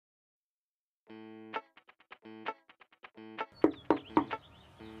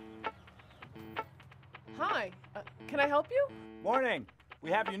Hi, can I help you? Morning. We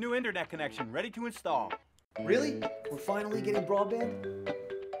have your new internet connection ready to install. Really? We're finally getting broadband?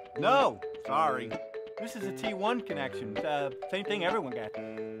 No, sorry. This is a T1 connection. Same thing everyone gets.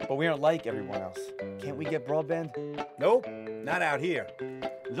 But we aren't like everyone else. Can't we get broadband? Nope, not out here.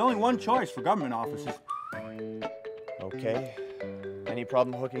 There's only one choice for government offices. Okay. Any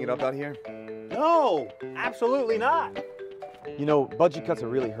problem hooking it up out here? No, absolutely not. You know, budget cuts are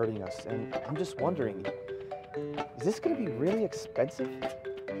really hurting us, and I'm just wondering, is this going to be really expensive?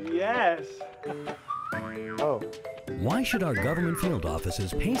 Yes. Oh. Why should our government field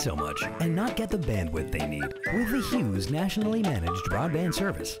offices pay so much and not get the bandwidth they need? With the Hughes nationally managed broadband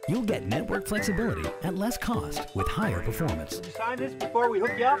service, you'll get network flexibility at less cost with higher performance. Did you sign this before we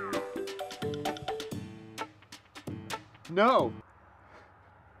hook you up? No.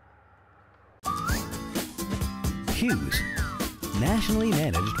 Hughes, nationally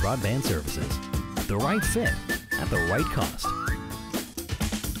managed broadband services. The right fit at the right cost.